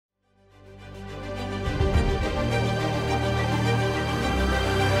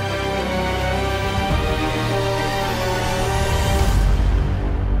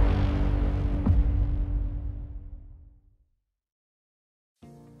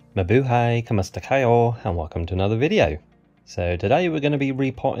Mabuhay, kamusta kayo, and welcome to another video. So today we're going to be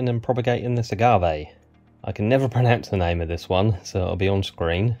repotting and propagating this agave. I can never pronounce the name of this one, so it'll be on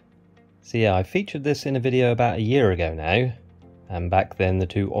screen. So yeah, I featured this in a video about a year ago now, and back then the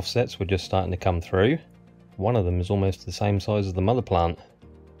two offsets were just starting to come through. One of them is almost the same size as the mother plant.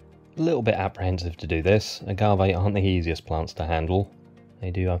 A little bit apprehensive to do this. Agave aren't the easiest plants to handle.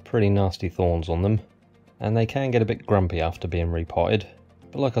 They do have pretty nasty thorns on them, and they can get a bit grumpy after being repotted.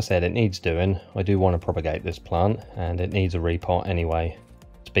 But like I said, it needs doing. I do want to propagate this plant, and it needs a repot anyway.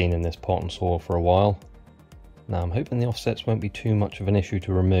 It's been in this pot and soil for a while. Now I'm hoping the offsets won't be too much of an issue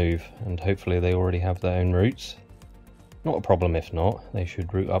to remove, and hopefully they already have their own roots. Not a problem if not, they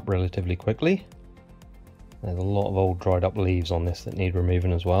should root up relatively quickly. There's a lot of old dried up leaves on this that need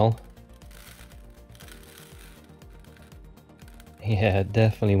removing as well. Yeah, it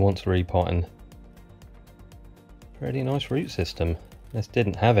definitely wants repotting. Pretty nice root system. This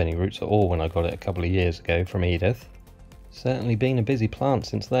didn't have any roots at all when I got it a couple of years ago from Edith. Certainly been a busy plant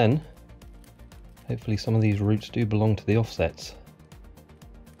since then. Hopefully some of these roots do belong to the offsets.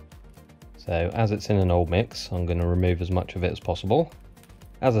 So as it's in an old mix, I'm going to remove as much of it as possible.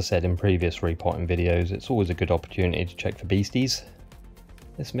 As I said in previous repotting videos, it's always a good opportunity to check for beasties.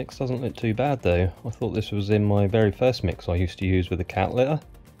 This mix doesn't look too bad though. I thought this was in my very first mix I used to use with the cat litter,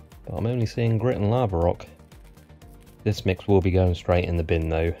 but I'm only seeing grit and lava rock. This mix will be going straight in the bin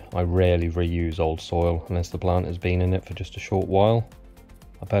though. I rarely reuse old soil unless the plant has been in it for just a short while.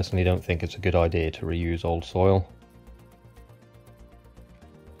 I personally don't think it's a good idea to reuse old soil.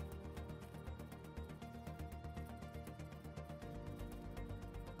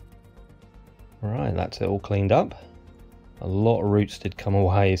 Right, that's it all cleaned up. A lot of roots did come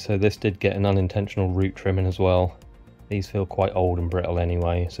away, so this did get an unintentional root trimming as well. These feel quite old and brittle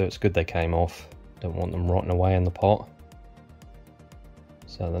anyway, so it's good they came off. Don't want them rotting away in the pot.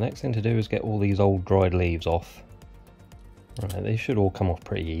 So the next thing to do is get all these old dried leaves off. Right, they should all come off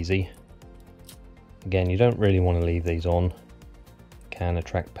pretty easy. Again, you don't really want to leave these on. It can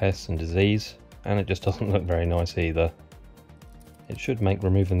attract pests and disease, and it just doesn't look very nice either. It should make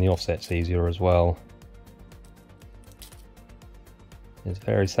removing the offsets easier as well. It's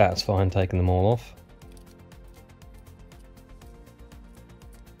very satisfying taking them all off.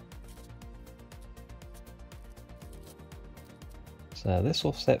 So this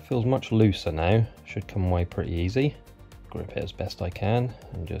offset feels much looser now, should come away pretty easy. Grip it as best I can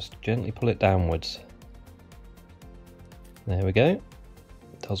and just gently pull it downwards. There we go.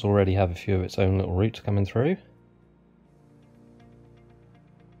 It does already have a few of its own little roots coming through.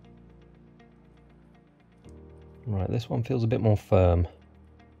 Right, this one feels a bit more firm.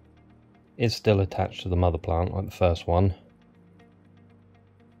 It's still attached to the mother plant like the first one.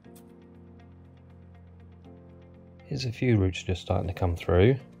 Here's a few roots just starting to come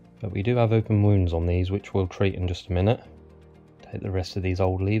through, but we do have open wounds on these which we'll treat in just a minute. Take the rest of these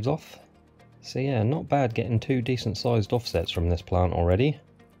old leaves off. So yeah, not bad getting two decent sized offsets from this plant already,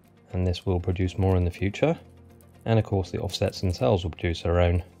 and this will produce more in the future. And of course the offsets themselves will produce their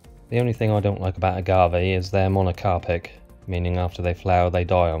own. The only thing I don't like about agave is they're monocarpic, meaning after they flower they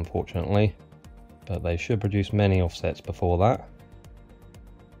die unfortunately, but they should produce many offsets before that.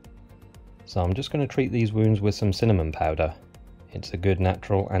 So I'm just going to treat these wounds with some cinnamon powder. It's a good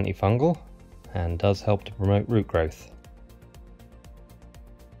natural antifungal and does help to promote root growth.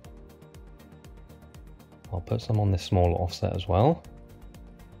 I'll put some on this smaller offset as well,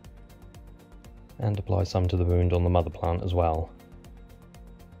 and apply some to the wound on the mother plant as well.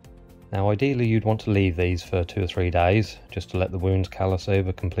 Now ideally you'd want to leave these for 2 or 3 days just to let the wounds callus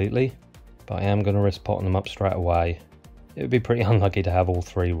over completely, but I am going to risk potting them up straight away. It would be pretty unlucky to have all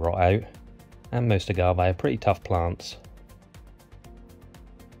 3 rot out, and most agave are pretty tough plants.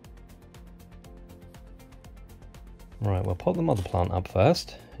 Right, we'll pot the mother plant up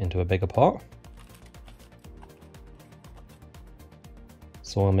first into a bigger pot.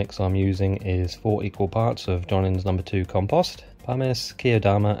 Soil mix I'm using is 4 equal parts of Johnson's No. 2 compost, pumice,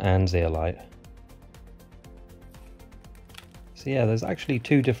 Keodama and zeolite. So yeah, there's actually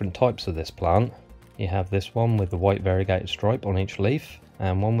 2 different types of this plant. You have this one with the white variegated stripe on each leaf,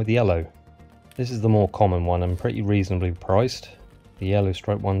 and one with yellow. This is the more common one and pretty reasonably priced. The yellow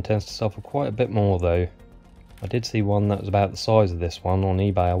stripe one tends to sell for quite a bit more though. I did see one that was about the size of this one on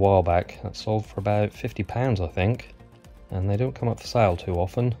eBay a while back that sold for about £50 I think, and they don't come up for sale too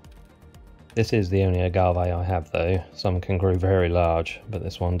often. This is the only agave I have though. Some can grow very large, but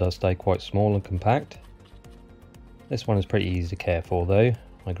this one does stay quite small and compact. This one is pretty easy to care for though.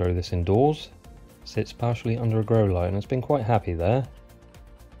 I grow this indoors. Sits partially under a grow light and it's been quite happy there.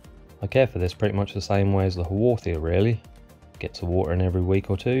 I care for this pretty much the same way as the Haworthia really. gets the water in every week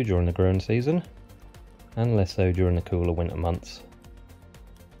or two during the growing season, and less so during the cooler winter months.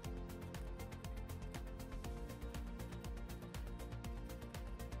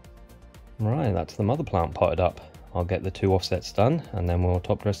 Right, that's the mother plant potted up. I'll get the 2 offsets done and then we'll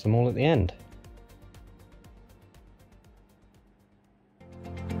top dress them all at the end.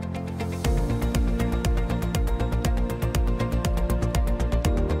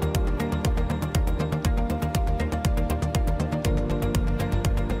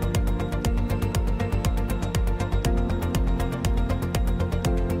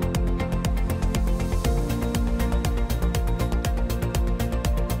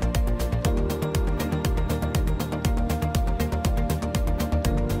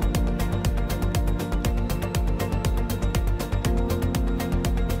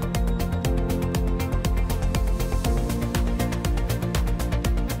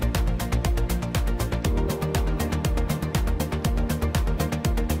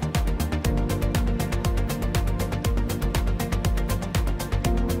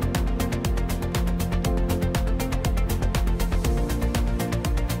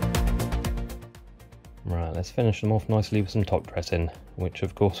 Right, let's finish them off nicely with some top dressing, which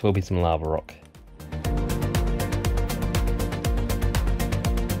of course will be some lava rock.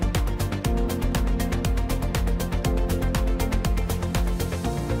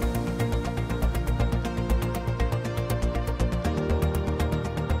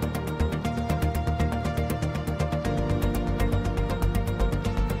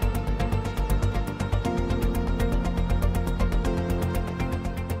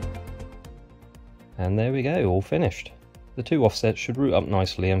 And there we go, all finished. The 2 offsets should root up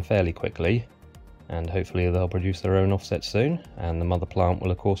nicely and fairly quickly, and hopefully they'll produce their own offsets soon, and the mother plant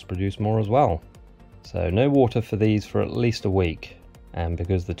will of course produce more as well. So no water for these for at least a week, and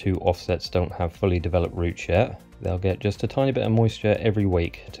because the 2 offsets don't have fully developed roots yet, they'll get just a tiny bit of moisture every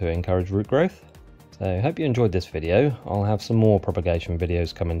week to encourage root growth. So I hope you enjoyed this video. I'll have some more propagation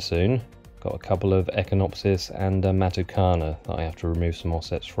videos coming soon. Got a couple of Echinopsis and Matucana that I have to remove some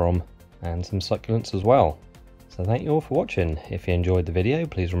offsets from, and some succulents as well. So thank you all for watching. If you enjoyed the video,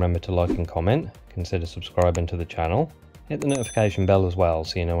 please remember to like and comment, consider subscribing to the channel, hit the notification bell as well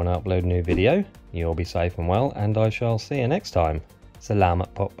so you know when I upload a new video. You'll be safe and well, and I shall see you next time.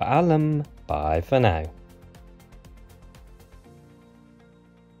 Salamat po paalam. Bye for now.